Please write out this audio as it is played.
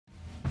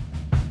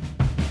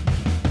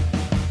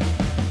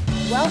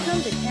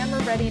Welcome to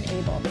Camera Ready and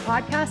Able, the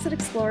podcast that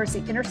explores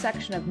the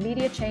intersection of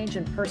media change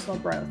and personal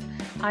growth.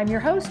 I'm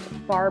your host,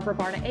 Barbara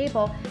Barna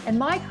Abel, and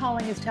my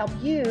calling is to help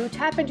you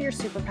tap into your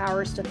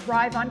superpowers to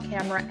thrive on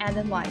camera and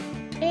in life,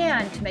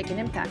 and to make an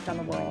impact on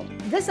the world.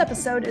 This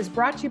episode is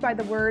brought to you by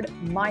the word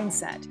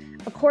mindset.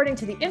 According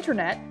to the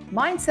internet,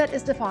 mindset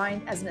is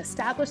defined as an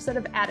established set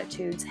of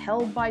attitudes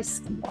held by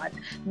someone.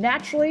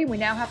 Naturally, we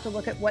now have to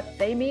look at what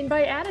they mean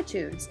by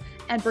attitudes,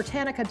 and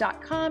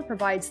Britannica.com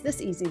provides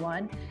this easy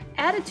one.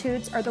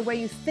 Attitudes are the way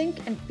you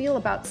think and feel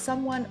about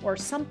someone or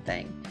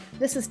something.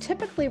 This is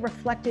typically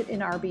reflected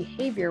in our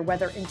behavior,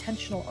 whether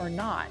intentional or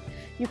not.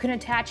 You can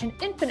attach an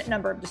infinite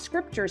number of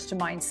descriptors to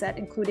mindset,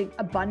 including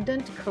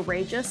abundant,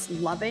 courageous,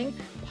 loving,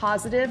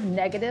 positive,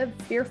 negative,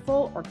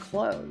 fearful, or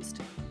closed.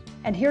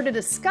 And here to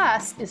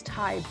discuss is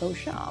Tai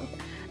Beauchamp,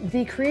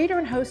 the creator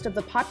and host of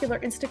the popular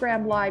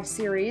Instagram live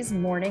series,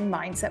 Morning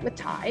Mindset with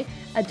Tai,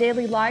 a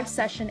daily live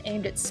session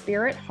aimed at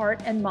spirit,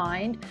 heart, and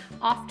mind,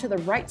 off to the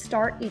right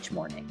start each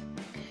morning.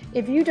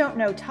 If you don't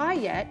know Tai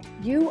yet,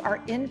 you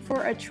are in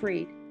for a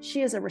treat.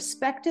 She is a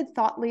respected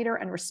thought leader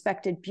and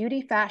respected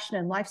beauty, fashion,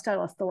 and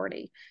lifestyle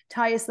authority.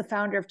 Tai is the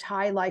founder of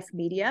Tai Life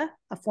Media,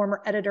 a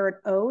former editor at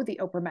O, the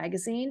Oprah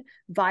magazine,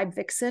 Vibe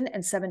Vixen,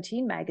 and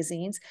 17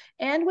 magazines,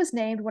 and was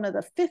named one of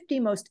the 50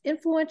 most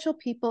influential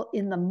people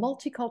in the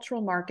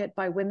multicultural market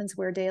by Women's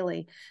Wear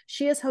Daily.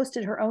 She has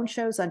hosted her own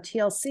shows on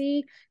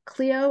TLC,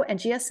 Clio, and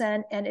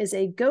GSN, and is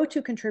a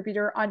go-to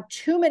contributor on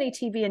too many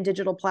TV and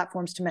digital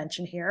platforms to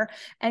mention here,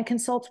 and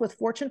consults with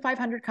Fortune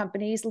 500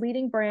 companies,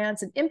 leading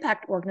brands, and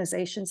impact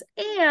organizations.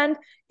 And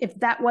if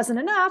that wasn't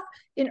enough,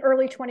 in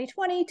early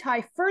 2020,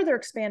 Tai further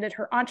expanded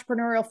her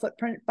entrepreneurial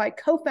footprint by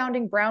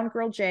co-founding Brown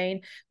Girl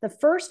Jane, the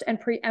first and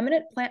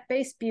preeminent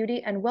plant-based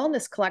beauty and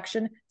wellness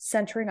collection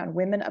centering on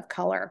women of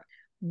color.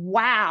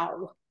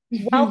 Wow.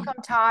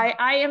 Welcome, Tai.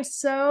 I am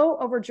so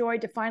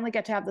overjoyed to finally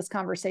get to have this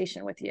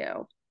conversation with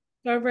you.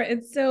 Barbara,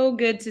 it's so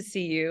good to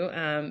see you.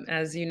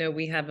 As you know,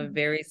 we have a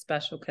very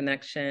special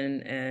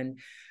connection, and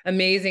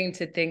amazing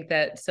to think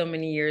that so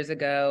many years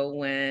ago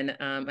when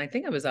I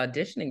think I was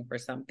auditioning for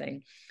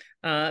something,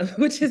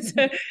 which is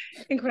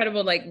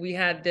incredible. Like, we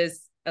had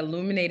this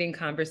illuminating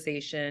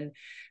conversation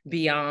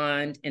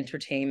beyond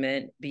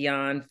entertainment,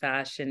 beyond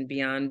fashion,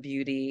 beyond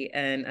beauty.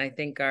 And I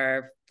think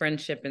our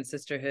friendship and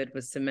sisterhood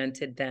was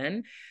cemented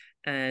then.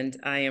 And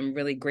I am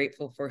really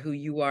grateful for who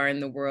you are in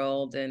the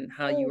world and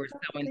how you are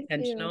so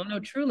intentional. No,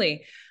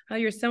 truly, how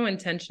you're so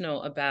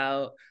intentional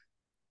about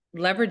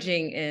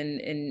leveraging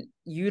and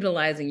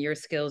utilizing your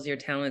skills, your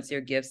talents,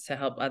 your gifts to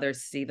help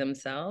others see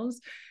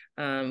themselves,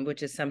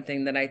 which is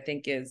something that I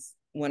think is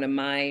one of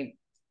my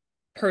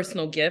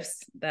personal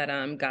gifts that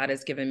God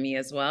has given me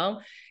as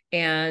well.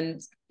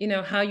 And, you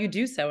know, how you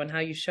do so and how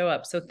you show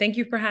up. So thank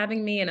you for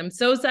having me. And I'm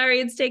so sorry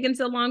it's taken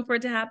so long for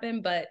it to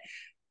happen, but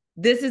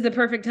this is the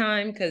perfect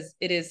time because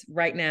it is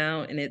right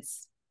now and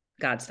it's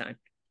God's time.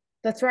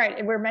 That's right.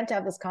 And we're meant to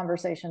have this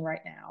conversation right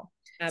now.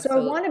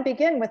 Absolutely. So I want to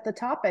begin with the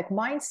topic,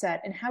 mindset,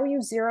 and how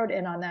you zeroed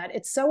in on that.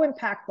 It's so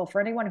impactful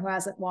for anyone who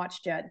hasn't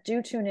watched yet.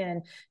 Do tune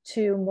in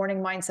to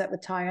Morning Mindset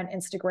with Tai on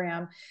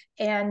Instagram,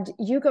 and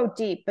you go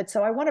deep. But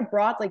so I want to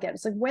broadly get,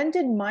 it's like, when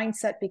did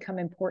mindset become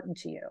important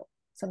to you?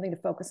 Something to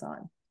focus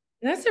on.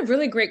 That's a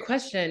really great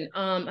question.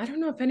 I don't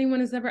know if anyone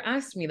has ever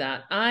asked me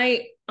that.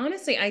 I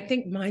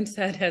think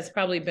mindset has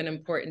probably been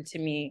important to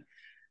me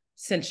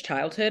since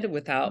childhood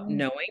without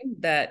knowing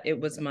that it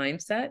was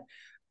mindset.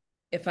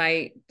 If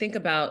I think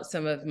about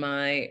some of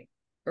my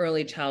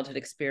early childhood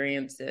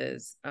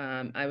experiences,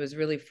 I was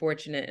really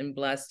fortunate and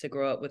blessed to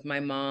grow up with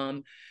my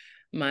mom,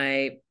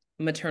 my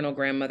maternal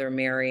grandmother,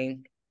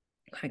 Mary.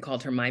 I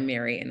called her my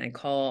Mary, and I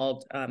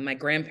called my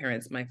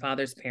grandparents, my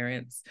father's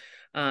parents.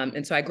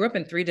 And so I grew up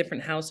in 3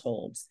 different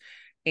households.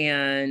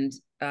 And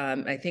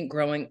I think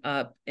growing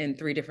up in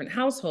 3 different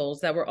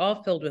households that were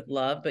all filled with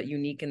love, but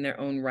unique in their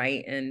own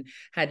right, and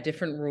had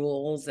different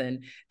rules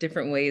and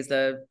different ways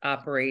of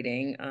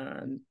operating,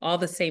 all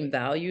the same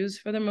values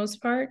for the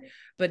most part,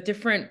 but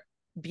different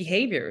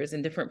behaviors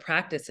and different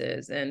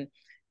practices. And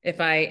if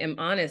I am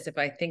honest, if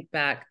I think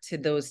back to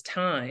those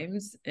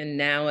times, and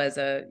now as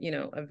a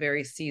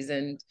very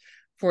seasoned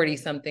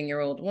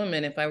 40-something-year-old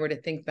woman, if I were to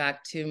think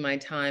back to my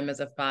time as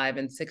a 5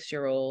 and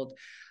 6-year-old,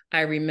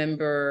 I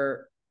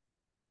remember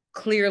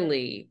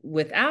clearly,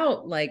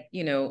 without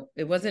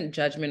it wasn't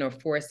judgment or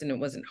forced, and it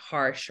wasn't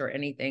harsh or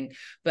anything,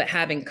 but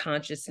having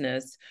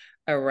consciousness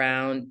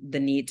around the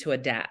need to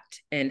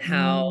adapt and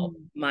how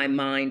my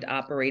mind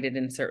operated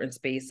in certain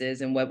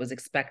spaces and what was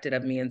expected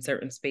of me in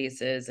certain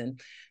spaces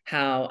and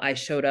how I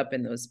showed up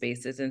in those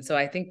spaces. And so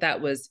I think that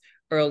was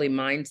early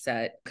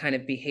mindset kind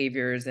of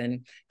behaviors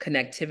and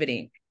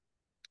connectivity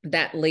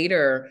that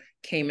later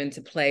came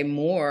into play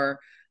more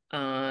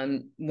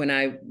when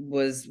I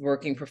was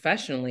working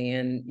professionally.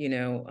 And,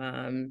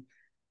 and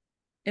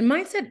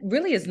mindset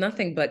really is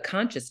nothing but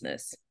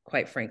consciousness,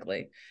 quite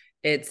frankly.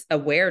 It's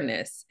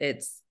awareness,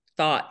 it's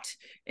thought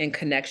and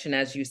connection,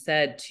 as you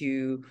said,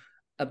 to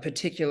a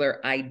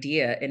particular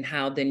idea and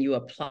how then you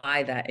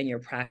apply that in your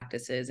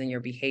practices and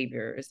your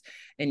behaviors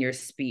and your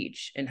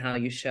speech and how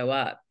you show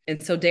up.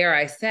 And so, dare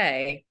I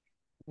say,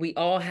 we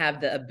all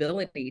have the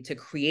ability to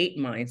create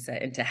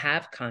mindset and to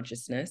have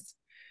consciousness.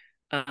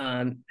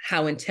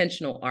 How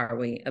intentional are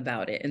we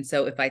about it? And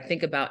so if I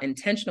think about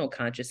intentional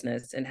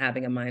consciousness and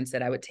having a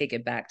mindset, I would take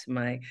it back to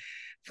my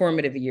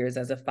formative years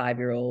as a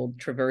 5-year-old,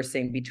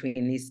 traversing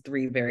between these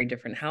 3 very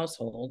different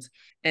households.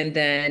 And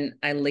then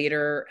I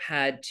later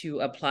had to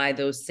apply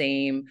those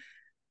same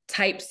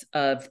types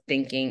of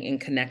thinking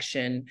and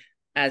connection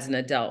as an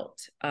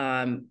adult,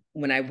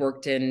 when I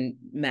worked in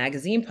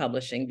magazine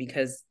publishing,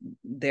 because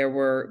there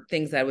were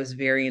things that I was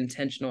very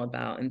intentional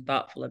about and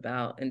thoughtful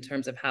about in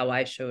terms of how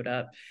I showed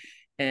up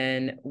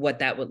and what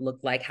that would look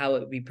like, how it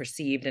would be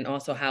perceived, and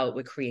also how it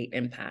would create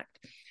impact.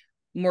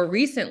 More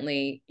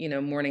recently,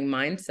 morning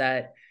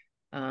mindset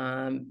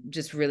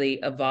just really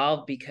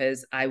evolved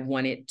because I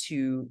wanted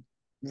to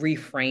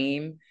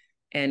reframe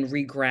and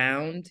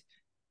reground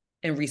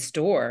and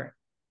restore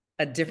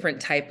a different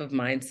type of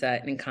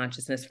mindset and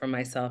consciousness for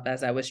myself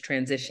as I was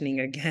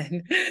transitioning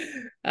again,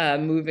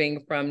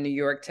 moving from New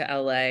York to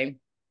LA.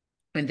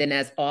 And then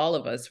as all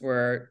of us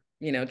were,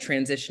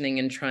 transitioning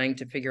and trying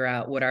to figure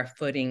out what our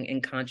footing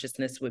and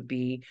consciousness would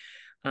be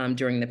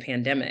during the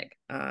pandemic,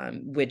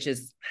 which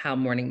is how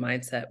Morning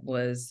Mindset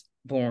was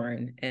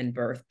born and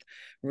birthed,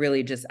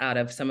 really just out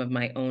of some of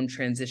my own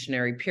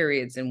transitionary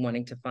periods and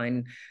wanting to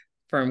find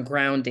firm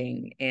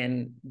grounding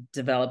and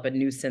develop a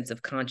new sense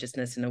of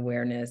consciousness and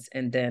awareness.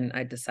 And then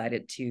I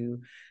decided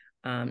to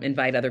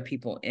invite other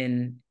people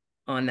in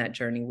on that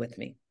journey with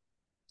me.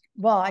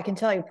 Well, I can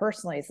tell you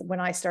personally, when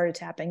I started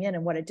tapping in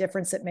and what a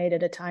difference it made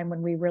at a time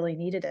when we really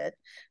needed it.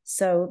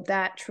 So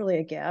that truly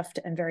a gift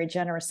and very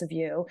generous of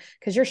you,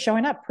 because you're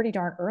showing up pretty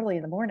darn early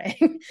in the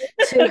morning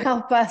to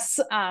help us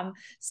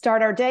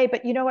start our day.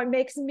 But what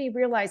makes me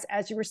realize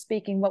as you were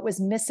speaking, what was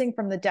missing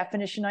from the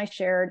definition I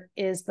shared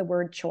is the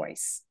word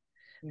choice.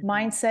 Mm-hmm.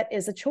 Mindset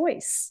is a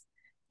choice.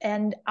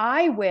 And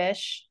I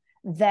wish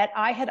that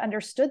I had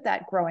understood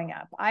that growing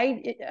up.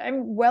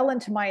 I'm well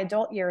into my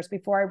adult years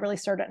before I really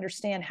started to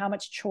understand how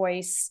much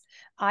choice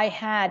I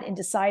had in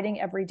deciding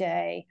every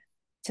day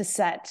to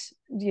set,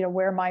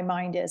 where my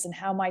mind is and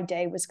how my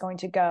day was going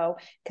to go.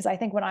 Because I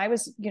think when I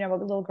was, a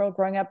little girl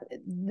growing up,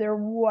 there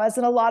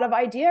wasn't a lot of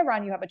idea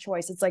around you have a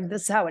choice. It's like,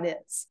 this is how it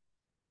is.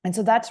 And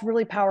so that's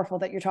really powerful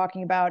that you're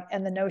talking about,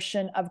 and the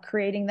notion of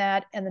creating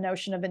that and the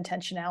notion of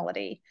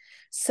intentionality.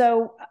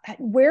 So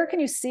where can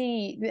you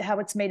see how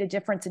it's made a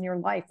difference in your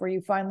life, where you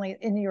finally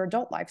in your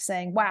adult life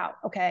saying, wow,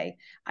 okay,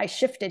 I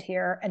shifted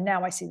here and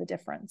now I see the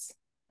difference?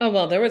 Oh,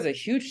 well, there was a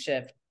huge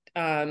shift.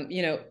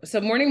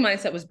 So Morning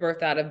Mindset was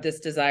birthed out of this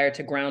desire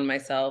to ground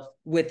myself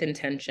with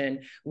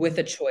intention, with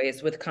a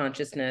choice, with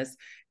consciousness,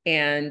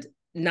 and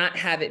not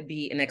have it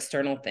be an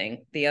external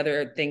thing. The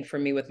other thing for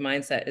me with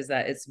mindset is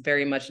that it's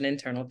very much an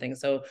internal thing.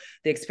 So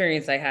the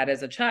experience I had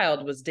as a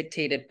child was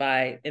dictated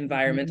by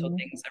environmental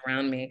things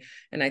around me.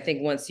 And I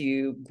think once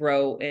you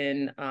grow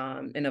in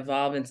and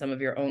evolve in some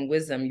of your own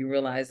wisdom, you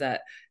realize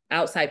that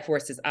outside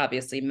forces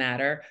obviously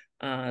matter.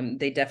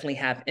 They definitely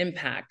have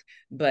impact,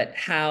 but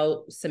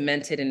how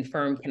cemented and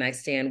firm can I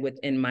stand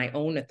within my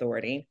own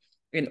authority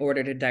in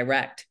order to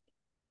direct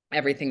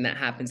everything that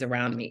happens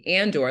around me,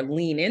 and or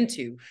lean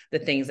into the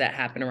things that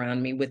happen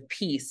around me with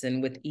peace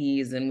and with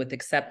ease and with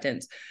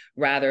acceptance,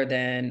 rather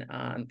than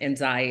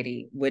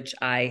anxiety, which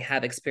I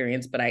have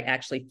experienced, but I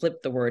actually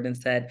flipped the word and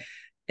said,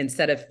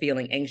 instead of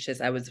feeling anxious,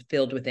 I was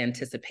filled with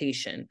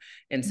anticipation.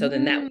 And so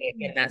then that way,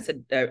 again, that's a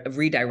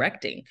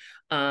redirecting.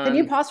 Can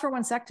you pause for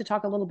 1 sec to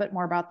talk a little bit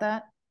more about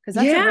that? Because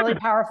that's a really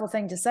powerful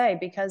thing to say,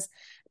 because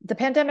the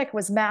pandemic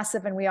was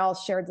massive and we all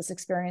shared this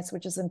experience,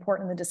 which is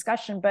important in the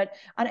discussion. But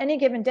on any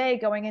given day,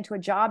 going into a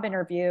job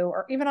interview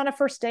or even on a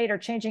first date or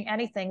changing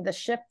anything, the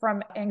shift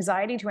from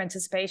anxiety to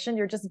anticipation,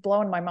 you're just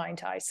blowing my mind,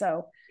 Tai.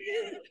 So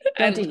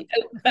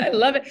I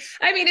love it.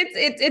 I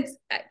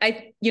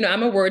mean,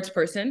 I'm a words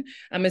person.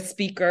 I'm a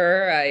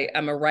speaker.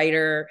 I'm a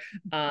writer.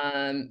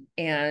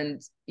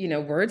 And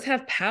words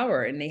have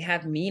power and they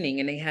have meaning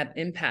and they have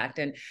impact.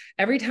 And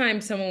every time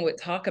someone would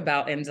talk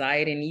about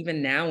anxiety, and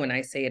even now when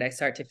I say it, I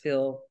start to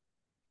feel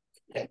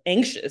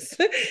anxious.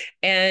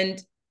 And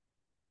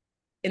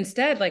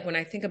instead, like when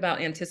I think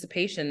about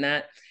anticipation,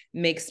 that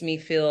makes me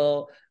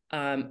feel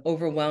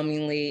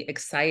overwhelmingly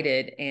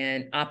excited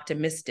and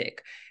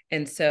optimistic.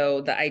 And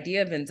so the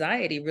idea of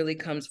anxiety really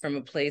comes from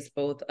a place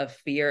both of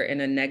fear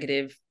and a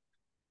negative,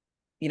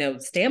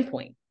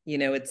 standpoint.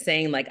 It's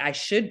saying like, I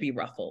should be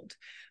ruffled.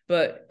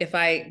 But if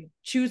I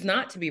choose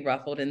not to be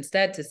ruffled,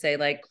 instead to say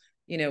like,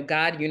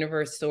 God,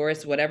 universe,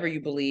 source, whatever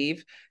you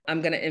believe, I'm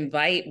going to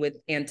invite with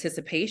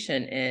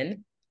anticipation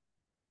in,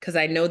 because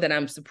I know that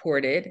I'm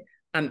supported,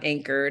 I'm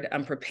anchored,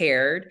 I'm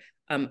prepared.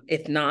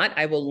 If not,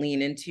 I will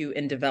lean into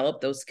and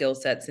develop those skill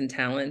sets and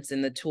talents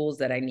and the tools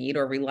that I need,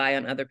 or rely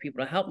on other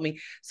people to help me.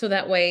 So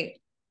that way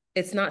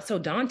it's not so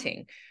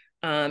daunting.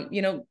 And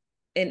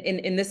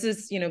this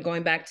is,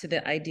 going back to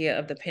the idea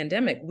of the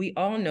pandemic. We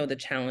all know the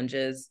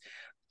challenges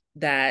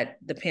that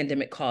the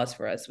pandemic caused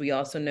for us. We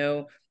also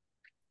know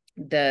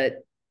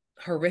the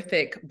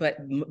horrific but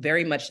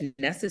very much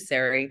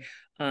necessary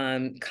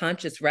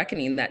conscious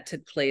reckoning that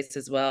took place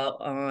as well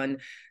on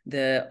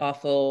the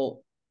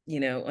awful,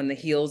 on the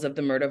heels of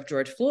the murder of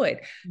George Floyd.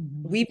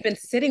 We've been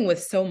sitting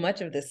with so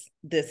much of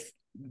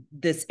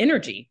this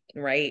energy,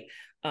 right?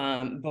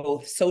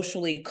 Both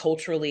socially,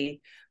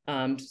 culturally,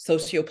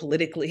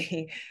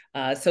 sociopolitically,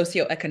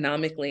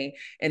 socioeconomically,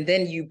 and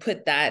then you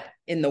put that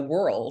in the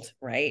world,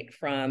 right?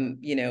 From,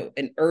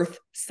 an earth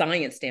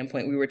science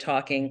standpoint, we were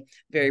talking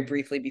very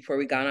briefly before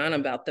we got on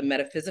about the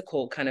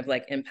metaphysical kind of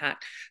like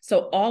impact.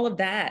 So all of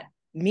that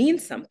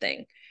means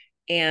something.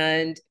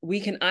 And we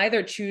can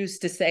either choose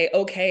to say,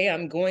 okay,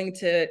 I'm going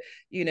to,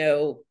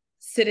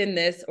 sit in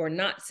this or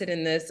not sit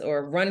in this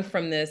or run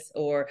from this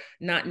or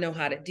not know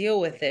how to deal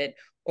with it.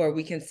 Or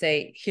we can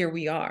say, here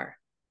we are.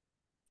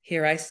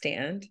 Here I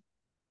stand.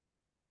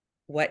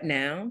 What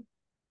now?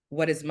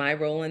 What is my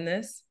role in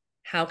this?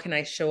 How can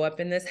I show up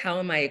in this? How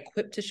am I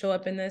equipped to show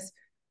up in this?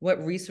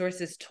 What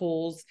resources,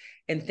 tools,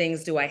 and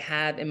things do I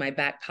have in my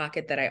back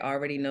pocket that I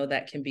already know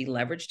that can be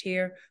leveraged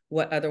here?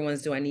 What other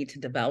ones do I need to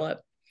develop?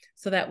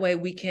 So that way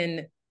we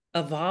can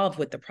evolve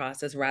with the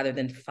process rather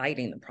than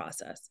fighting the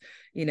process.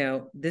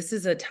 This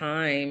is a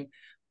time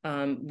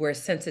where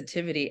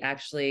sensitivity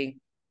actually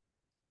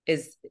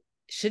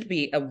should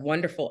be a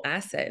wonderful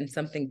asset and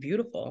something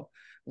beautiful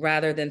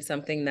rather than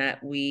something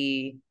that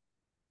we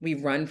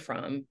run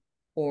from,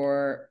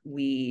 or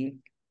we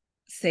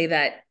say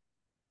that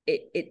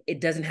it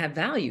doesn't have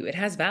value. It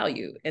has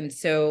value. And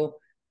so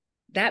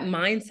that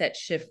mindset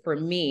shift for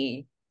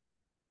me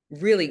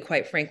really,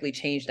 quite frankly,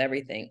 changed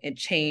everything. It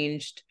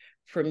changed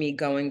for me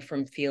going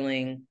from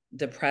feeling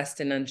depressed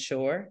and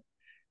unsure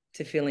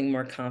to feeling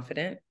more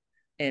confident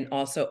and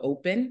also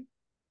open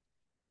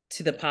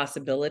to the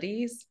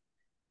possibilities.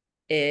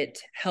 It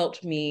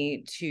helped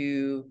me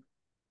to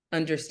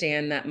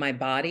understand that my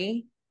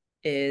body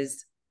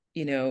is,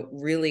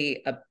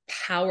 really a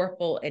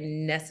powerful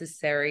and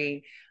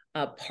necessary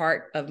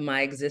part of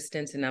my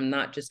existence. And I'm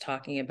not just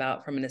talking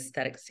about from an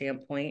aesthetic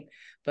standpoint,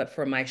 but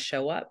for my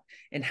show up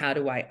and how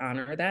do I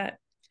honor that?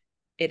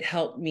 It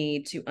helped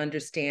me to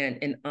understand,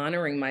 in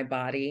honoring my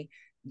body,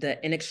 the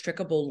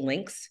inextricable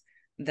links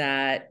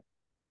that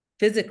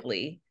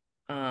physically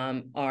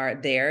are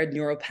there,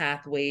 neural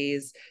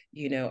pathways,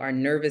 our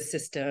nervous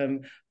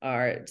system,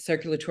 our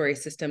circulatory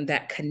system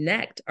that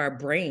connect our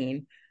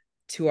brain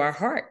to our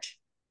heart.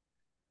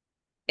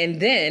 And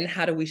then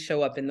how do we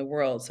show up in the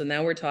world? So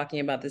now we're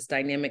talking about this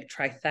dynamic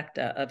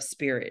trifecta of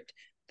spirit,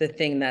 the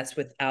thing that's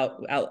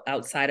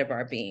outside of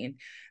our being,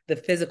 the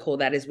physical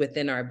that is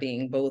within our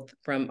being, both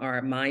from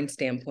our mind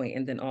standpoint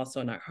and then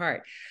also in our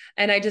heart.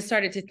 And I just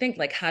started to think,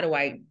 like, how do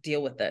I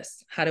deal with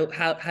this? How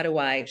do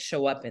I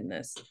show up in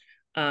this?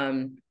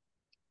 And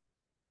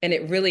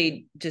it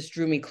really just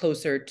drew me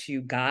closer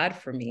to God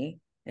for me,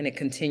 and it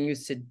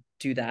continues to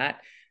do that.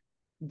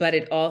 But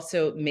it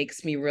also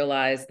makes me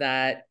realize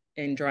that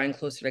in drawing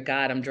closer to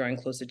God, I'm drawing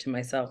closer to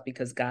myself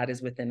because God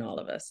is within all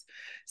of us.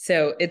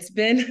 So it's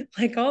been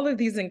like all of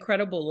these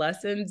incredible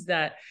lessons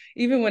that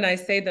even when I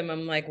say them,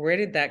 I'm like, where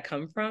did that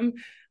come from?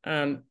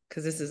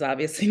 Because this is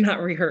obviously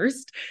not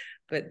rehearsed,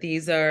 but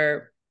these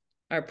are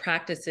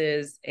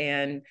practices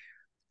and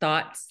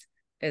thoughts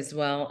as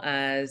well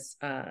as,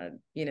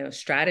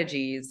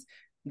 strategies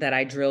that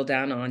I drill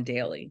down on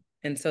daily.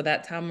 And so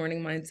that's how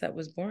Morning Mindset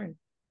was born.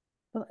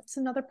 Well, it's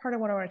another part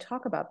of what I want to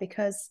talk about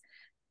because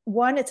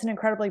one, it's an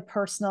incredibly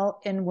personal,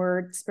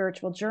 inward,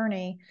 spiritual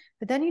journey,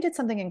 but then you did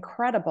something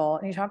incredible.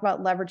 And you talk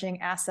about leveraging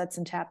assets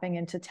and tapping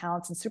into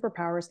talents and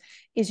superpowers,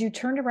 is you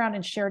turned around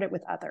and shared it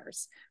with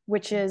others,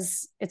 which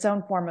is its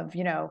own form of,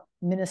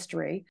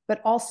 ministry,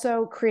 but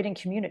also creating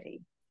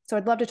community. So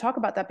I'd love to talk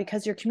about that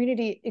because your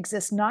community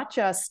exists not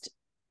just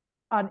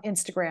on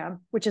Instagram,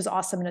 which is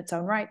awesome in its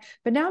own right,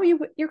 but now you're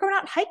going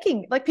out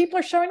hiking. Like, people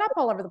are showing up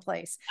all over the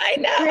place. I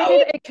know. You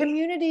created a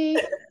community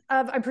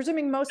of, I'm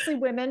presuming mostly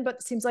women, but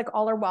it seems like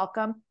all are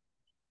welcome.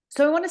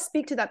 So I want to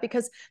speak to that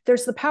because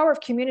there's the power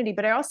of community,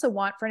 but I also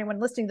want, for anyone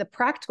listening, the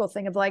practical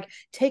thing of like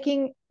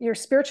taking your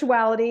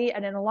spirituality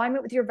and in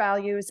alignment with your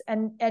values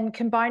and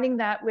combining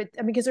that with,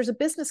 because there's a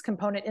business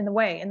component in the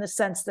way, in the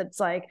sense that it's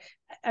like,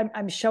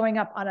 I'm showing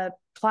up on a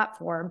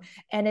platform,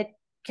 and it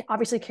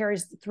obviously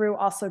carries through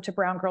also to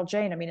Brown Girl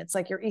Jane. It's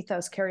like your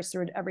ethos carries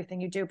through to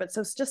everything you do. But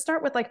so just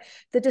start with like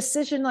the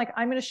decision, like,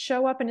 I'm going to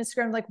show up on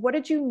Instagram. Like, what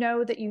did you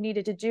know that you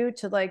needed to do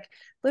to like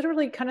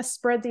literally kind of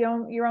spread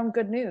your own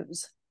good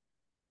news?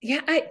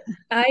 Yeah,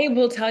 I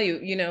will tell you,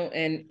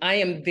 and I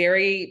am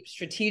very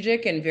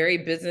strategic and very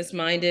business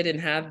minded and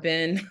have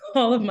been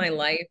all of my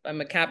life. I'm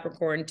a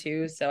Capricorn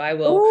too, so I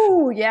will.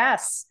 Oh,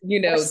 yes.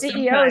 More CEOs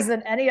sometimes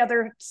than any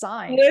other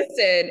sign.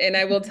 Listen, and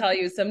I will tell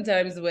you,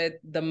 sometimes with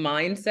the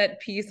mindset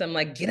piece, I'm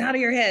like, get out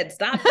of your head.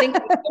 Stop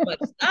thinking so much.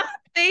 Stop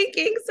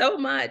thinking so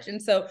much.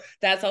 And so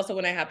that's also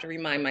when I have to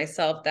remind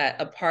myself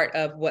that a part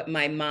of what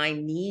my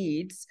mind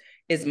needs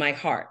is my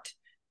heart.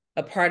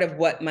 A part of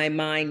what my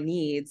mind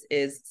needs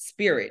is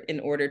spirit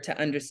in order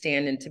to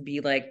understand and to be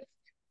like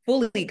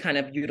fully kind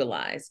of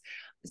utilized.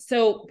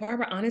 So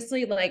Barbara,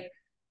 honestly, like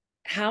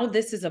how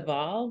this has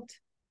evolved,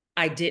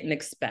 I didn't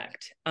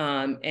expect.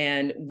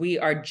 And we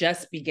are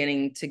just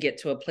beginning to get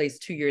to a place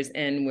 2 years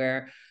in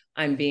where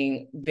I'm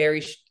being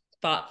very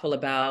thoughtful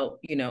about,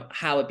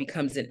 how it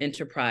becomes an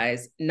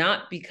enterprise,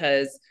 not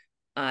because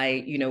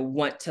I,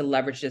 want to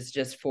leverage this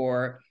just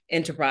for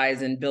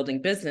enterprise and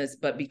building business,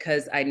 but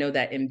because I know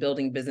that in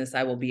building business,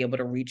 I will be able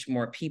to reach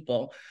more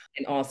people.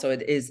 And also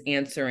it is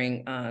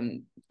answering,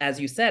 as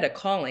you said, a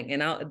calling.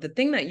 And the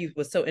thing that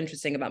was so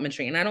interesting about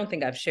mentoring, and I don't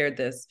think I've shared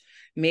this,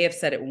 may have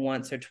said it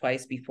once or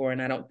twice before,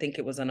 and I don't think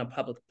it was on a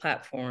public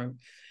platform,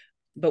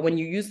 but when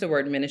you use the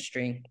word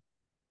ministry,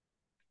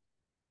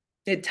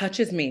 it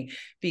touches me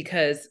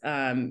because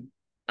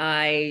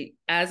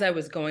as I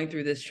was going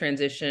through this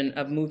transition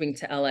of moving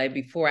to LA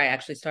before I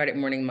actually started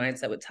Morning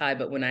Mindset with Tai,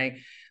 but when I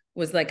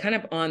was like kind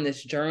of on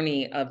this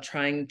journey of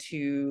trying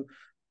to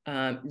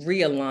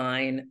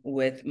realign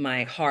with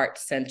my heart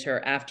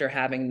center after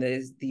having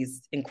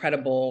these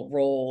incredible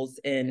roles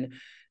in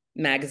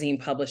magazine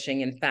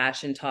publishing and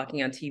fashion,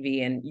 talking on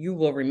TV. And you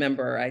will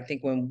remember, I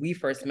think when we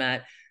first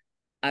met,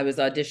 I was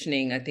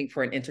auditioning, I think,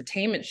 for an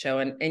entertainment show.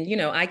 And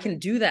I can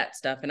do that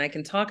stuff and I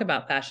can talk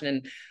about fashion.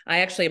 And I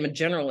actually am a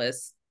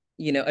journalist,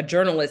 a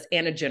journalist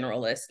and a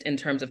generalist in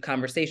terms of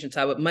conversation.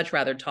 So I would much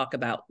rather talk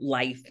about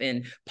life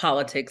and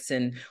politics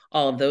and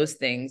all of those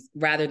things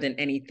rather than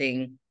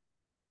anything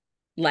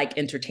like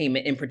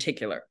entertainment in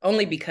particular,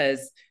 only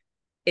because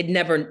it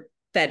never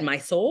fed my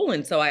soul.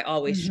 And so I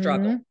always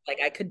struggled. Like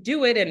I could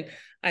do it and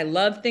I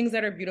love things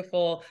that are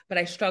beautiful, but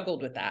I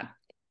struggled with that.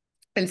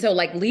 And so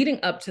like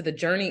leading up to the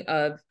journey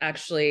of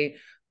actually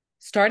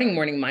starting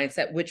Morning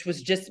Mindset, which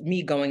was just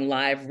me going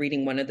live,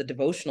 reading one of the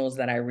devotionals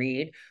that I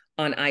read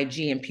on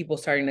IG and people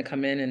starting to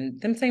come in and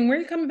them saying, where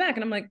are you coming back?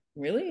 And I'm like,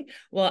 really?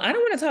 Well, I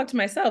don't want to talk to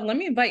myself. Let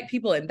me invite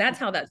people. And that's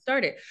how that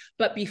started.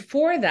 But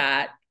before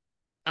that,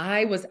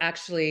 I was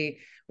actually,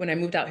 when I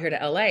moved out here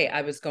to LA,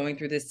 I was going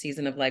through this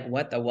season of like,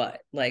 what the what?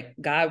 Like,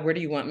 God, where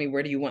do you want me?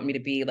 Where do you want me to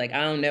be? Like,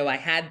 I don't know. I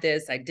had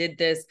this, I did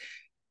this.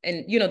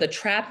 And, the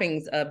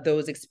trappings of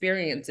those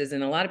experiences.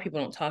 And a lot of people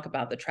don't talk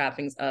about the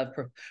trappings of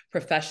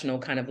professional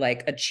kind of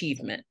like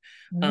achievement,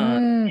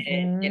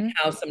 and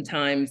how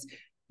sometimes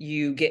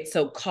you get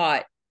so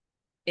caught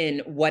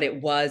in what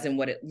it was and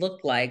what it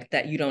looked like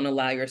that you don't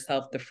allow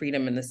yourself the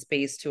freedom and the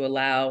space to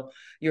allow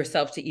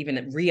yourself to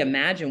even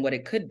reimagine what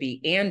it could be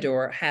and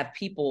or have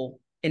people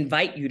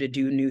invite you to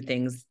do new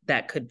things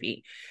that could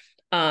be.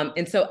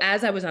 And so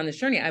as I was on this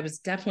journey, I was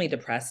definitely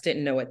depressed,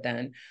 didn't know it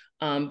then.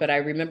 But I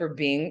remember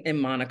being in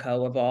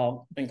Monaco, of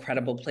all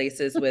incredible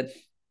places, with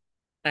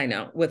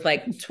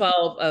like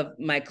 12 of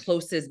my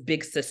closest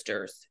big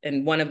sisters.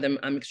 And one of them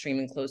I'm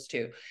extremely close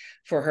to,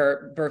 for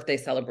her birthday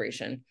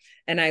celebration.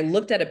 And I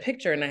looked at a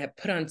picture and I had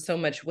put on so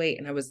much weight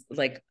and I was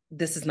like,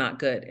 this is not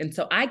good. And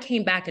so I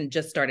came back and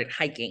just started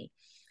hiking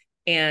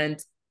and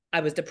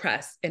I was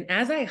depressed. And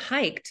as I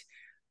hiked,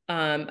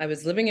 I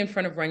was living in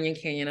front of Runyon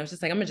Canyon. I was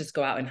just like, I'm gonna just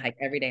go out and hike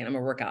every day and I'm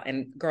gonna work out.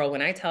 And girl,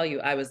 when I tell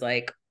you, I was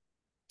like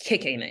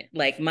kicking it.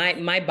 Like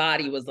my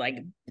body was like,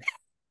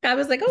 I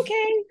was like,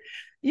 okay,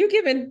 you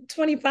giving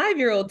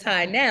 25-year-old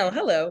Tai now,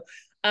 hello.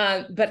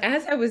 But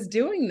as I was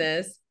doing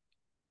this,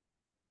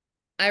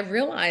 I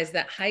realized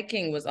that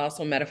hiking was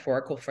also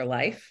metaphorical for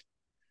life.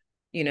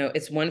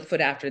 It's one foot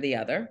after the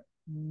other.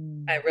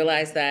 I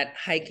realized that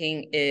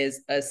hiking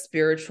is a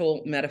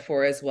spiritual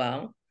metaphor as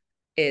well.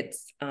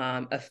 It's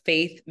a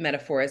faith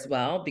metaphor as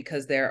well,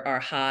 because there are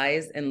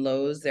highs and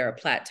lows, there are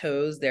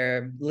plateaus, there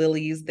are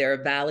lilies, there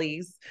are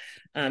valleys,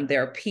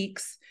 there are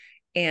peaks.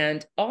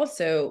 And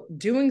also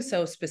doing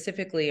so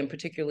specifically and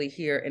particularly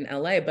here in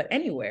LA, but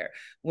anywhere,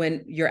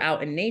 when you're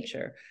out in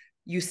nature,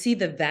 you see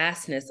the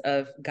vastness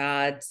of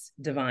God's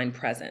divine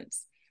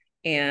presence.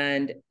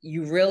 And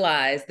you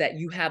realize that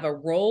you have a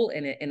role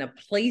in it and a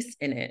place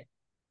in it,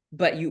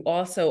 but you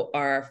also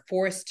are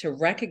forced to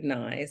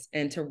recognize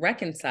and to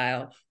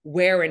reconcile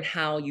where and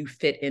how you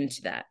fit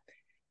into that.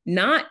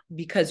 Not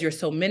because you're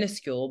so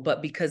minuscule,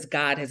 but because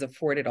God has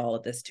afforded all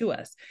of this to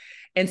us.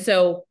 And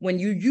so when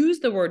you use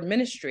the word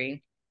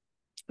ministry,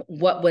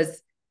 what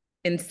was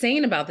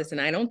insane about this,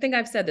 and I don't think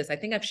I've said this, I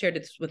think I've shared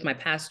this with my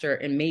pastor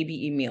and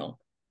maybe Emil.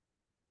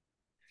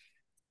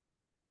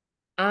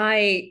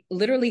 I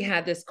literally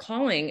had this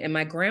calling, and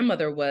my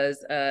grandmother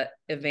was an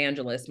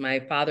evangelist. My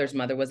father's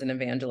mother was an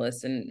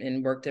evangelist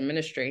and worked in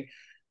ministry.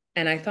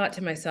 And I thought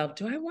to myself,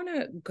 do I want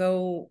to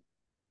go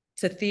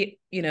to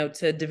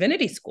to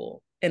divinity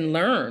school and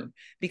learn?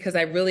 Because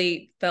I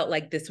really felt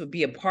like this would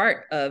be a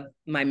part of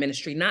my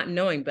ministry, not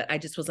knowing, but I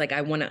just was like,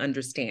 I want to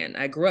understand.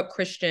 I grew up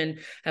Christian,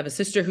 have a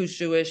sister who's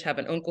Jewish, have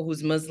an uncle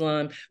who's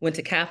Muslim, went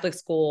to Catholic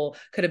school,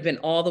 could have been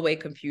all the way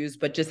confused,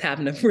 but just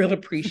having a real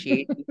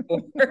appreciation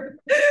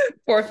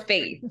for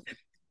faith.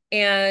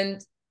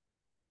 And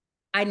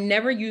I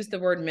never used the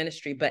word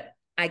ministry, but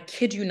I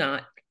kid you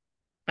not,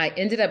 I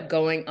ended up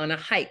going on a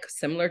hike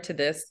similar to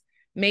this,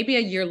 maybe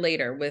a year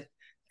later, with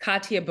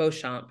Tai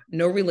Beauchamp,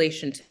 no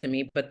relation to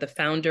me, but the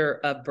founder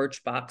of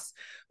Birchbox,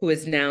 who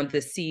is now the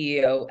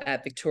CEO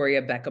at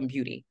Victoria Beckham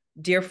Beauty,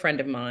 dear friend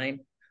of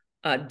mine,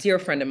 a dear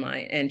friend of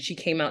mine, and she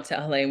came out to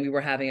LA and we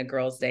were having a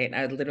girls' day, and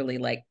I literally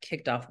like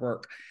kicked off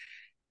work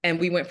and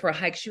we went for a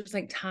hike. She was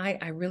like, Tai,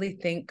 I really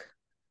think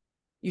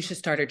you should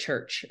start a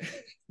church.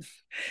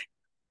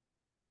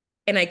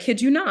 And I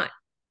kid you not,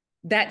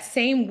 that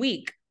same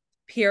week,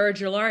 Piera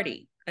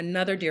Gilardi,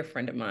 another dear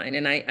friend of mine,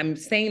 and I'm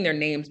saying their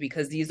names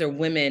because these are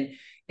women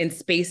in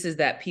spaces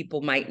that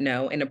people might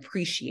know and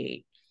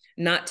appreciate,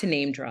 not to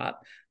name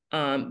drop,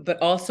 but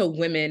also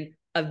women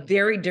of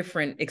very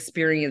different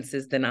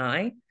experiences than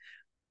I.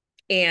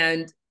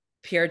 And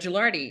Piera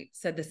Gilardi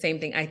said the same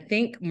thing. I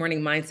think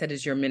Morning Mindset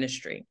is your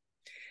ministry.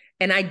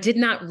 And I did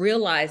not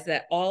realize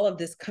that all of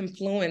this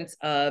confluence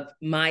of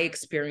my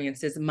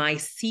experiences, my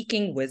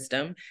seeking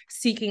wisdom,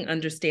 seeking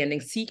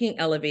understanding, seeking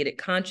elevated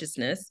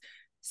consciousness,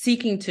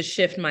 seeking to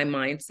shift my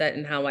mindset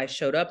and how I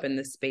showed up in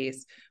this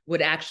space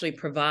would actually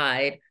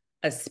provide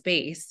a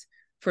space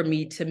for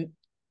me to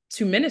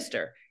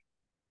minister.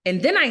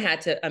 And then I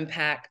had to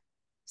unpack,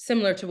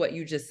 similar to what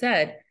you just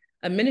said,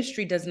 a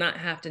ministry does not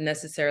have to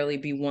necessarily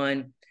be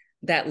one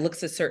that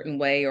looks a certain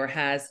way or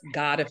has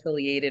God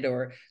affiliated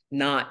or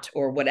not,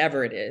 or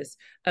whatever it is.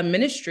 A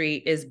ministry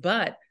is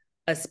but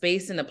a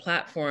space and a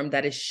platform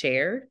that is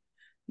shared,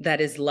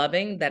 that is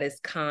loving, that is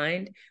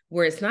kind,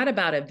 where it's not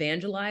about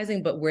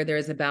evangelizing, but where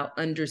there's about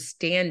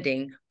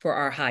understanding for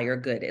our higher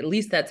good. At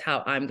least that's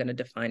how I'm going to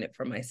define it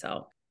for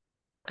myself.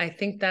 I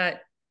think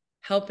that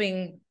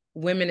helping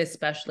women,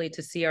 especially,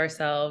 to see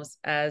ourselves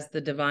as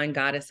the divine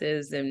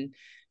goddesses and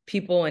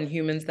people and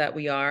humans that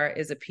we are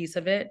is a piece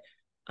of it.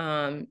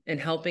 And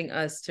helping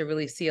us to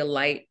really see a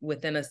light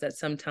within us that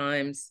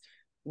sometimes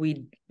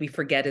we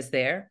forget is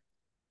there.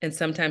 And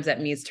sometimes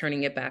that means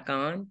turning it back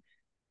on.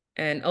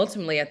 And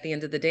ultimately, at the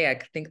end of the day, I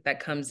think that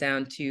comes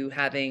down to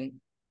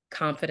having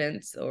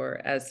confidence, or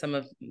as some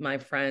of my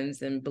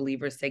friends and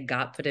believers say,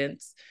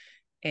 Godfidence.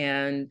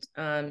 And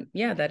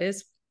yeah, that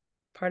is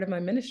part of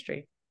my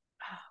ministry.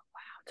 Oh,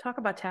 wow. Talk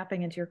about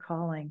tapping into your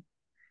calling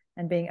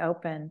and being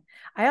open.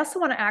 I also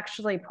want to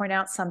actually point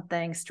out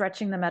something,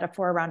 stretching the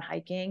metaphor around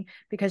hiking,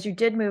 because you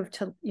did move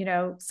to,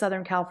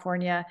 Southern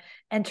California,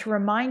 and to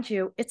remind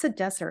you, it's a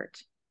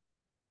desert.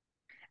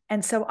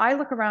 And so I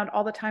look around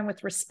all the time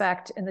with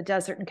respect in the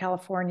desert in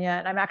California,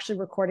 and I'm actually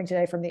recording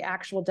today from the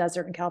actual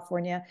desert in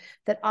California,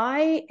 that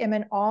I am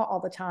in awe all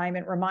the time.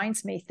 It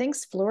reminds me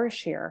things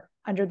flourish here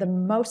under the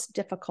most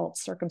difficult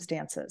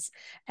circumstances.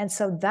 And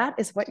so that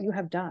is what you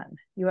have done.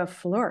 You have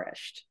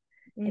flourished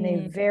in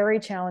a very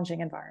challenging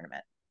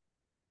environment.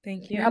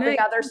 Thank you. You're helping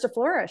others to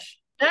flourish.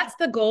 That's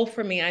the goal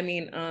for me. I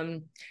mean,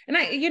 and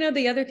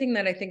the other thing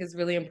that I think is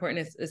really important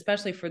is,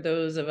 especially for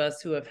those of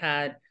us who have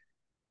had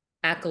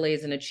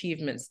accolades and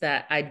achievements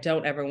that I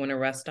don't ever want to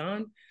rest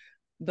on,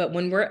 but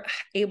when we're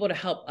able to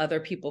help other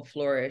people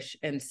flourish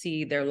and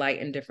see their light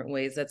in different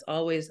ways, that's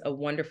always a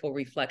wonderful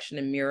reflection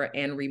and mirror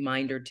and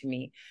reminder to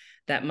me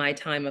that my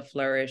time of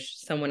flourish,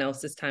 someone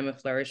else's time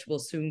of flourish, will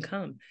soon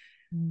come.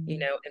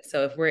 And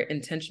so if we're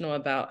intentional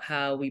about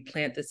how we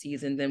plant the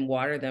seeds and then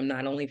water them,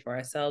 not only for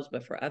ourselves,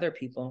 but for other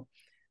people,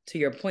 to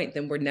your point,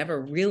 then we're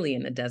never really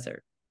in a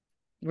desert.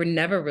 We're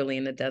never really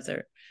in a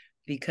desert,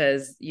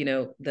 because,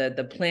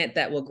 the plant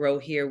that will grow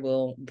here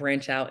will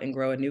branch out and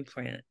grow a new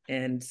plant,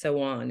 and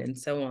so on and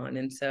so on.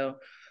 And so,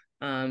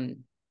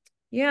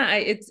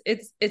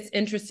 it's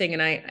interesting.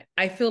 And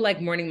I feel like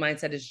Morning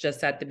Mindset is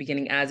just at the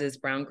beginning, as is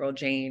Brown Girl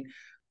Jane.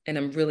 And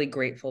I'm really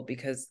grateful,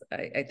 because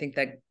I think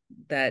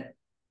that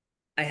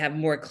I have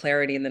more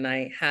clarity than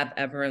I have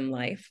ever in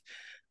life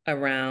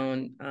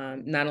around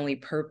not only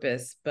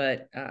purpose,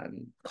 but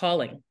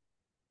calling.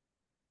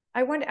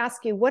 I wanted to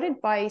ask you, what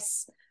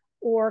advice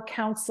or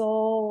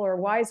counsel or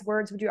wise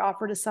words would you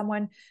offer to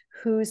someone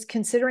who's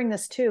considering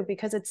this too?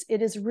 Because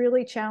it is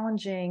really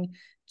challenging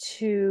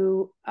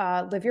to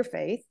live your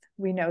faith.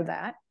 We know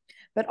that,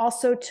 but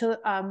also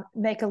to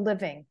make a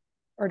living,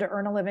 or to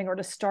earn a living, or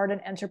to start an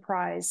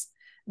enterprise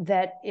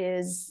that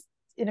is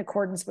in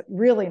accordance with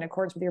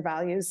your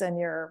values and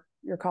your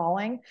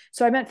calling.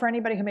 So I meant for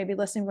anybody who may be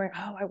listening, going,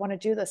 oh, I want to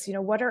do this.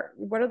 What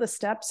are the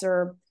steps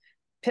or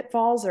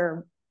pitfalls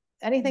or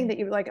anything that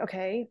you're like,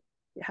 okay,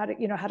 how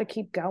to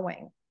keep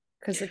going?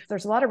 Because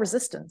there's a lot of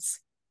resistance.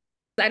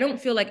 I don't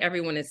feel like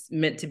everyone is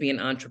meant to be an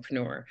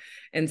entrepreneur.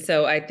 And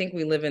so I think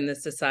we live in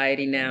this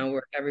society now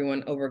where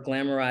everyone over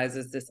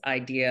glamorizes this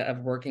idea of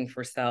working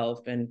for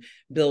self and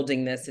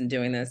building this and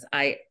doing this.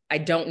 I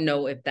don't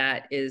know if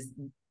that is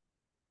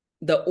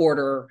the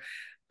order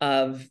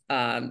of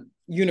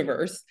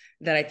universe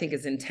that I think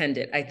is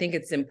intended. I think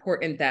it's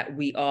important that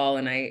we all,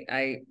 and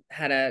I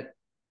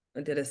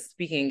did a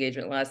speaking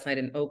engagement last night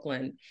in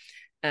Oakland,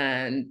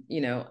 and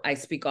I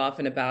speak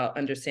often about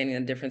understanding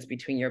the difference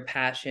between your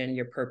passion,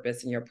 your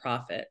purpose, and your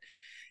profit.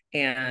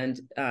 And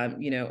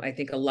I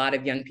think a lot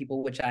of young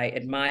people, which I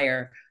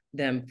admire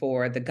them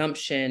for the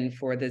gumption,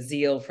 for the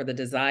zeal, for the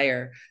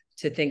desire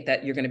to think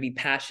that you're going to be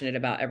passionate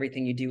about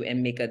everything you do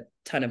and make a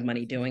ton of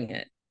money doing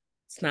it.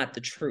 It's not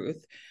the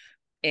truth.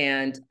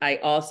 And I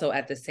also,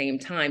 at the same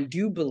time,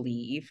 do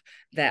believe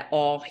that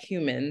all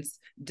humans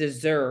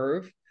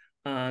deserve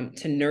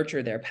to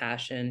nurture their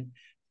passion,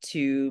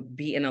 to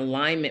be in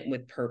alignment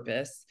with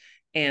purpose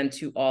and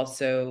to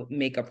also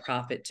make a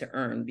profit to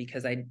earn,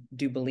 because I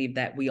do believe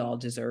that we all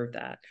deserve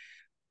that.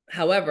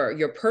 However,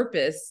 your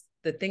purpose,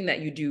 the thing that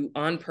you do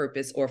on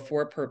purpose or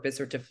for purpose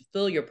or to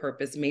fulfill your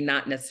purpose, may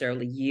not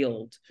necessarily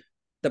yield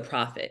the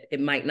profit. It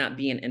might not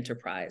be an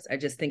enterprise. I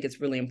just think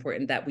it's really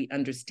important that we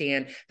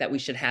understand that we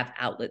should have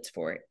outlets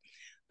for it.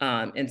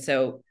 And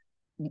so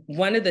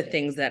one of the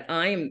things that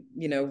I'm,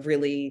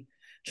 really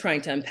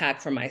trying to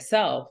unpack for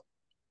myself,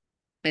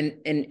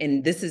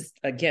 and this is,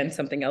 again,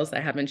 something else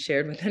I haven't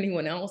shared with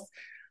anyone else,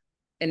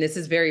 and this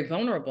is very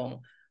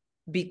vulnerable,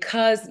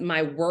 because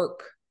my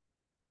work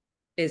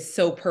is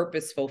so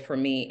purposeful for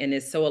me and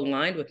is so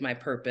aligned with my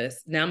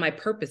purpose. Now my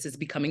purpose is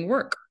becoming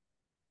work.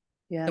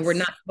 Yes. And we're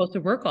not supposed to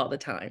work all the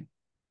time.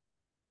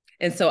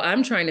 And so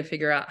I'm trying to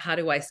figure out, how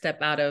do I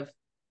step out of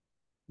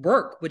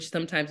work, which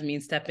sometimes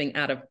means stepping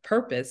out of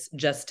purpose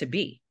just to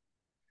be.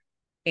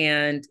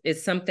 And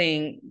it's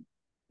something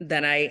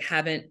that I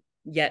haven't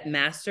yet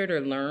mastered or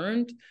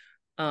learned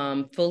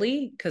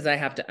fully, because I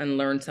have to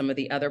unlearn some of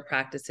the other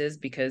practices,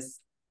 because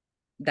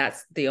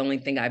that's the only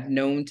thing I've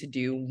known to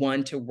do,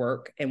 one, to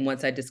work. And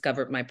once I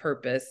discovered my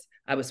purpose,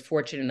 I was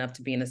fortunate enough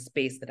to be in a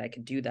space that I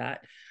could do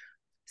that.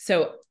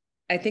 So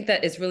I think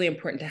that it's really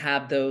important to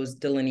have those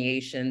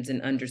delineations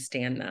and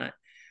understand that.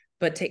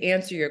 But to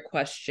answer your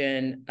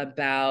question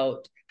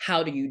about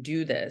how do you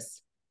do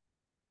this,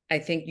 I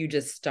think you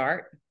just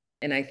start.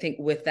 And I think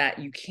with that,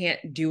 you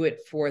can't do it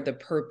for the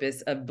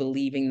purpose of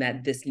believing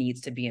that this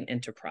needs to be an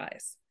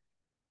enterprise.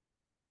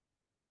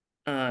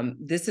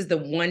 This is the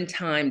one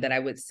time that I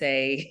would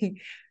say,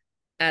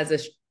 as a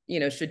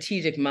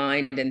strategic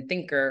mind and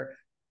thinker,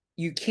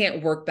 you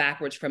can't work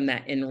backwards from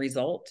that end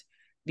result,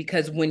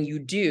 because when you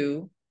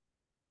do,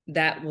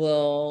 that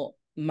will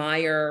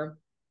mire,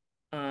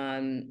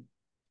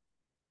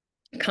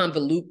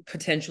 convolute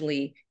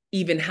potentially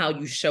even how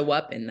you show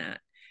up in that.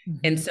 Mm-hmm.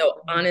 And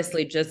so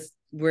honestly,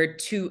 we're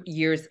 2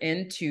 years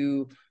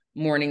into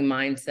Morning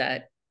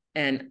Mindset,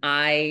 and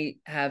I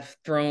have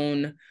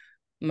thrown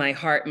my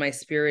heart, my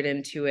spirit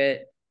into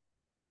it,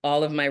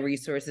 all of my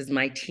resources,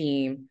 my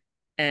team,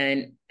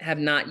 and have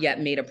not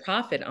yet made a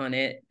profit on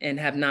it, and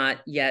have not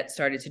yet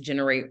started to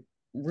generate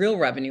real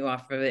revenue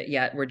off of it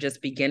yet. We're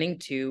just beginning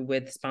to,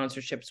 with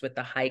sponsorships with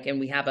the hike. And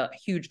we have a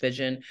huge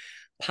vision,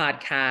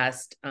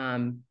 podcast,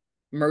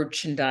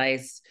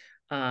 merchandise,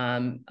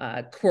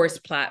 course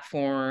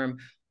platform,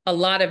 a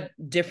lot of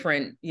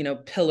different,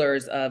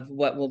 pillars of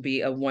what will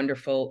be a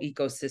wonderful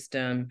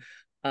ecosystem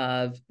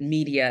of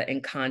media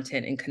and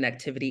content and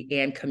connectivity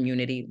and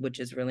community, which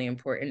is really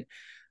important.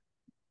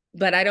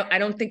 But I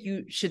don't think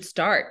you should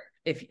start.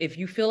 If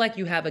you feel like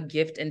you have a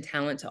gift and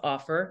talent to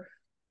offer,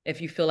 if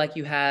you feel like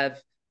you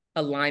have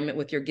alignment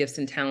with your gifts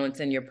and talents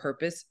and your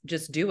purpose,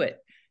 just do it.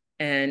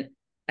 And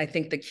I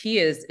think the key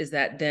is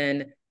that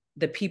then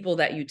the people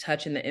that you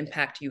touch and the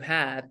impact you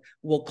have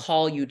will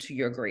call you to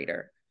your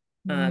greater.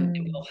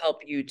 It will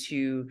help you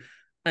to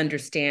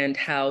understand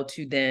how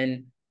to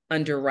then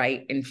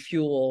underwrite and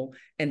fuel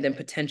and then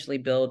potentially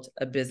build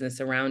a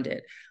business around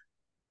it.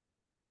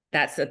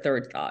 That's the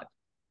third thought.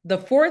 The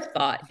fourth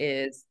thought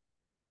is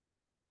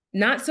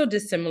not so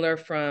dissimilar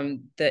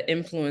from the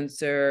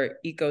influencer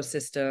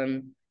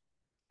ecosystem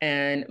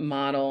and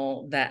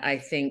model that I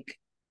think,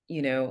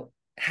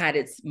 had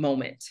its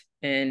moment.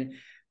 And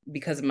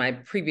because of my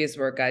previous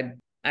work,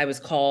 I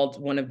was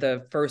called one of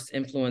the first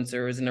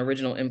influencers and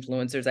original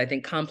influencers. I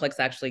think Complex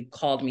actually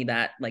called me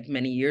that like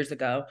many years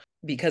ago,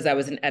 because I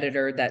was an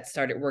editor that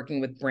started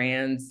working with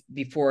brands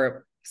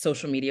before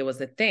social media was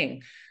a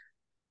thing.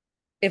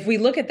 If we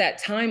look at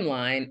that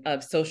timeline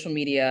of social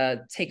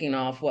media taking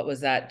off, what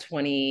was that,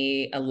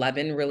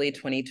 2011, really,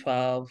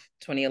 2012,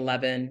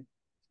 2011,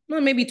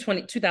 well, maybe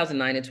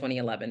 2009 and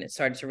 2011, it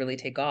started to really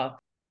take off.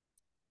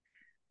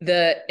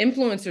 The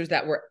influencers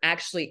that were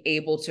actually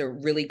able to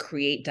really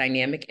create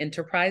dynamic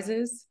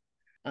enterprises,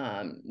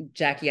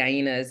 Jackie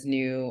Aina is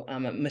new,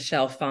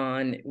 Michelle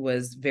Phan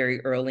was very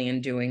early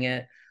in doing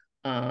it,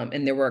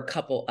 and there were a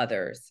couple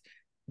others.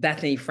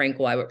 Bethany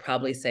Frankel, I would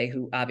probably say,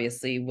 who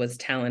obviously was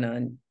talent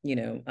on,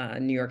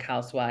 New York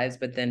Housewives,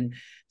 but then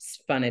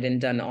spun it and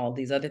done all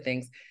these other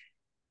things.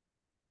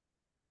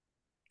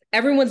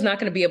 Everyone's not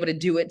going to be able to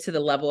do it to the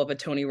level of a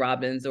Tony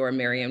Robbins or a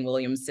Marianne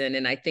Williamson.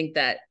 And I think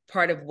that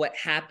part of what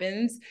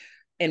happens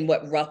and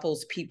what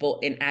ruffles people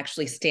in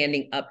actually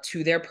standing up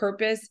to their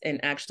purpose and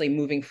actually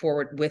moving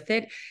forward with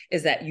it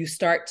is that you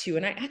start to,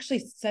 and I actually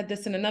said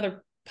this in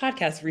another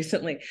podcast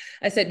recently,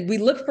 I said, we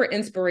look for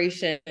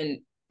inspiration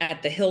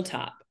at the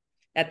hilltop,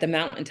 at the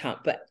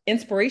mountaintop, but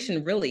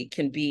inspiration really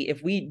can be,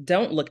 if we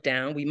don't look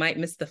down, we might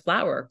miss the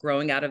flower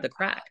growing out of the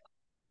crack.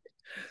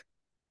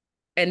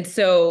 And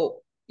so,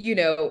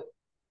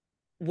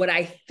 what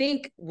I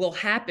think will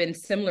happen,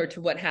 similar to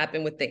what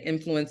happened with the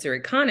influencer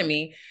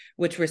economy,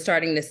 which we're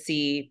starting to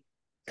see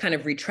kind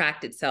of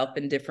retract itself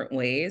in different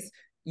ways.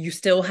 You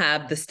still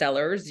have the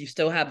stellars, you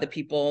still have the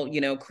people,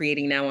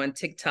 creating now on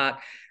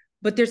TikTok,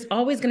 but there's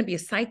always going to be a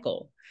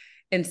cycle.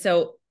 And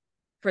so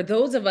for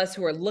those of us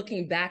who are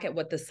looking back at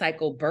what the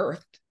cycle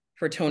birthed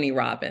for Tony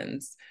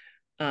Robbins,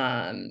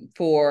 I'm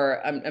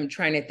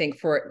trying to think,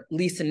 for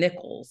Lisa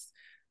Nichols,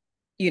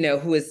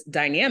 who is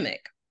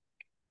dynamic,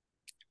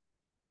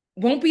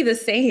 won't be the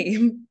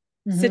same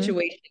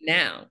situation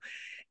now.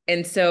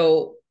 And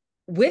so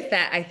with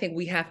that, I think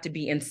we have to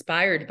be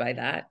inspired by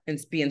that and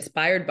be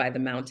inspired by the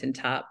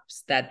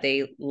mountaintops that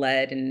they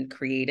led and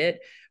created,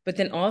 but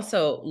then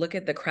also look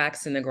at the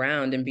cracks in the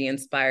ground and be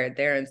inspired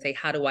there and say,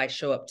 how do I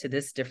show up to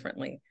this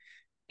differently?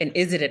 And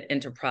is it an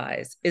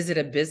enterprise? Is it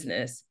a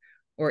business?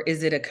 Or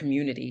is it a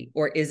community?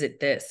 Or is it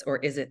this? Or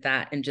is it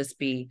that? And just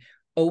be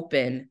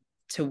open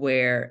to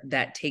where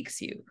that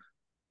takes you.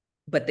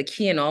 But the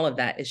key in all of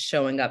that is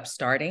showing up,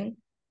 starting,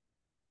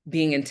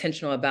 being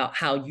intentional about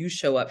how you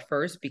show up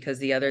first, because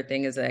the other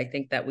thing is that I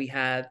think that we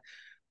have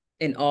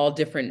in all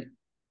different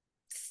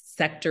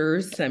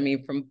sectors, I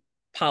mean, from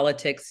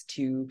politics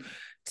to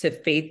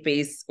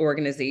faith-based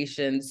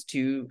organizations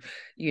to,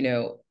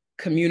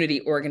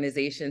 community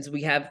organizations,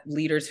 we have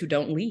leaders who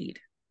don't lead.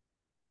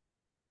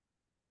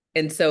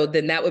 And so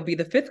then that would be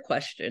the fifth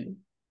question.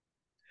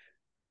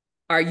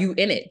 Are you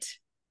in it?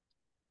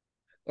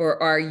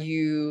 Or are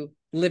you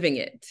living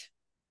it?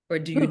 Or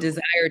do you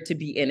desire to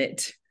be in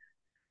it?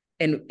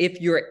 And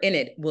if you're in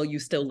it, will you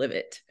still live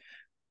it?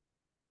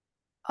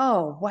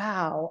 Oh,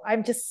 wow.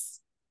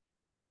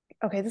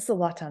 Okay, this is a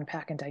lot to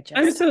unpack and digest.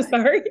 I'm so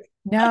sorry.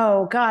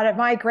 No, God,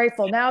 am I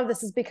grateful. Now this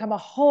has become a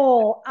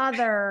whole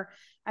other,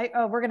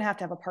 we're going to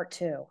have a part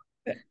 2,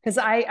 because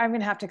I'm going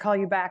to have to call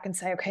you back and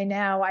say, okay,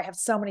 now I have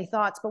so many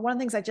thoughts. But one of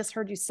the things I just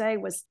heard you say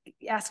was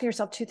asking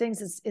yourself 2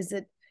 things. Is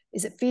it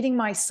feeding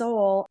my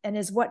soul? And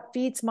is what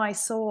feeds my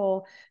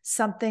soul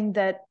something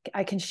that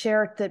I can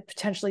share that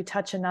potentially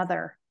touch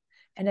another?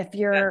 And if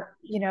you're,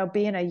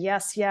 being a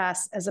yes,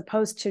 as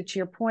opposed to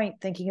your point,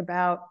 thinking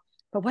about,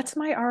 but what's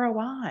my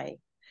ROI?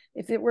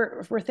 If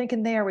we're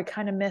thinking there, we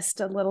kind of missed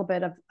a little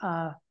bit of,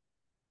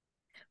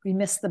 we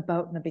missed the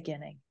boat in the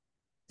beginning.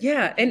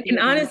 Yeah. And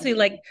honestly,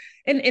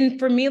 and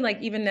for me,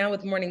 even now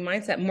with morning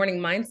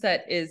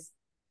mindset is,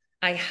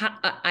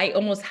 I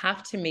almost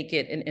have to make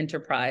it an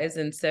enterprise.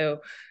 And so,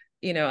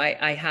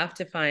 I have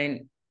to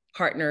find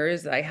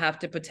partners. I have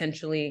to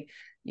potentially,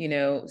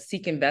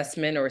 seek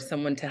investment or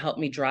someone to help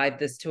me drive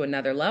this to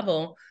another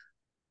level,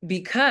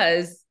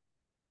 because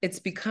it's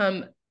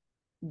become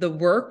the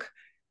work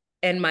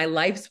and my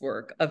life's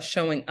work of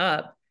showing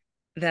up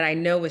that I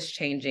know is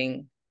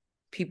changing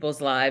people's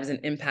lives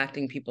and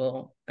impacting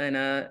people in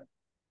a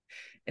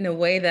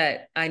way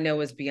that I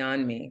know is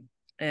beyond me.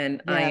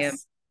 And yes. I am.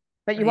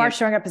 But you are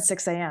showing up at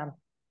 6 a.m.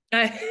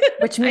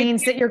 which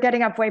means that you're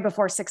getting up way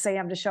before 6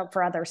 a.m. to show up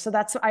for others. So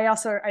I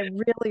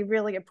really,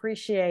 really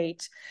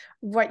appreciate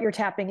what you're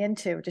tapping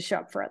into to show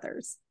up for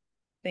others.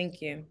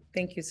 Thank you.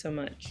 Thank you so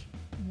much.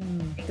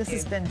 This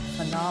has been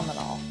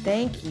phenomenal.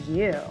 Thank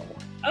you.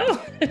 Oh,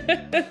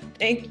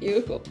 thank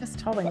you. This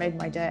totally made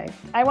my day.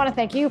 I want to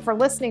thank you for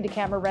listening to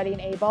Camera Ready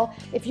and Able.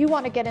 If you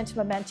want to get into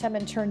momentum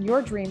and turn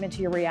your dream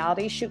into your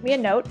reality, shoot me a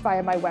note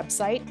via my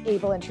website,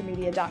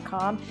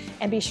 ableintermedia.com,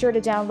 and be sure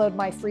to download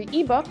my free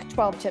ebook,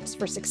 12 Tips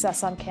for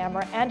Success on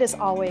Camera. And as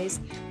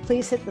always,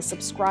 please hit the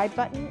subscribe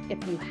button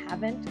if you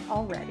haven't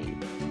already.